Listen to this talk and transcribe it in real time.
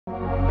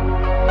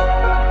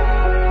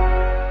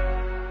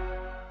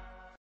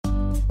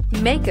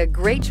Make a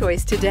great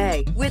choice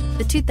today with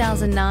the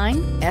 2009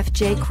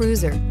 FJ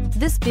Cruiser.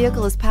 This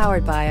vehicle is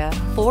powered by a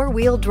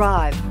 4-wheel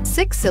drive,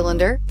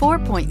 6-cylinder,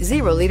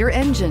 4.0-liter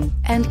engine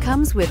and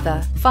comes with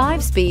a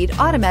 5-speed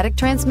automatic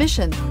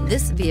transmission.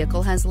 This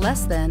vehicle has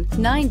less than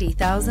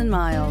 90,000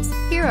 miles.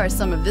 Here are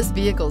some of this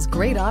vehicle's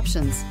great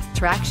options: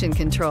 traction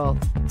control,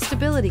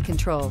 stability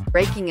control,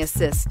 braking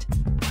assist,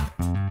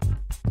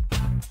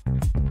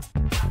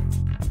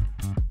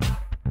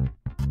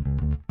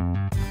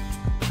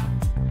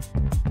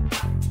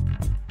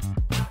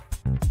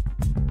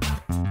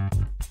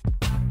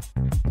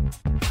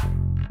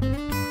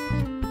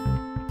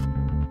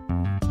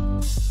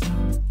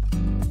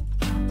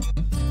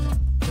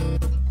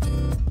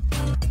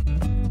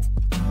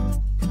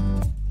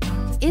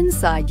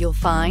 Inside you'll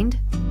find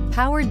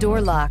power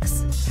door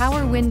locks,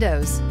 power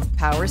windows,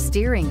 power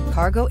steering,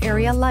 cargo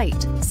area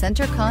light,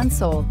 center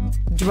console.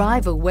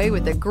 Drive away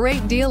with a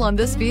great deal on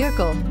this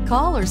vehicle.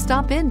 Call or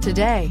stop in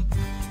today.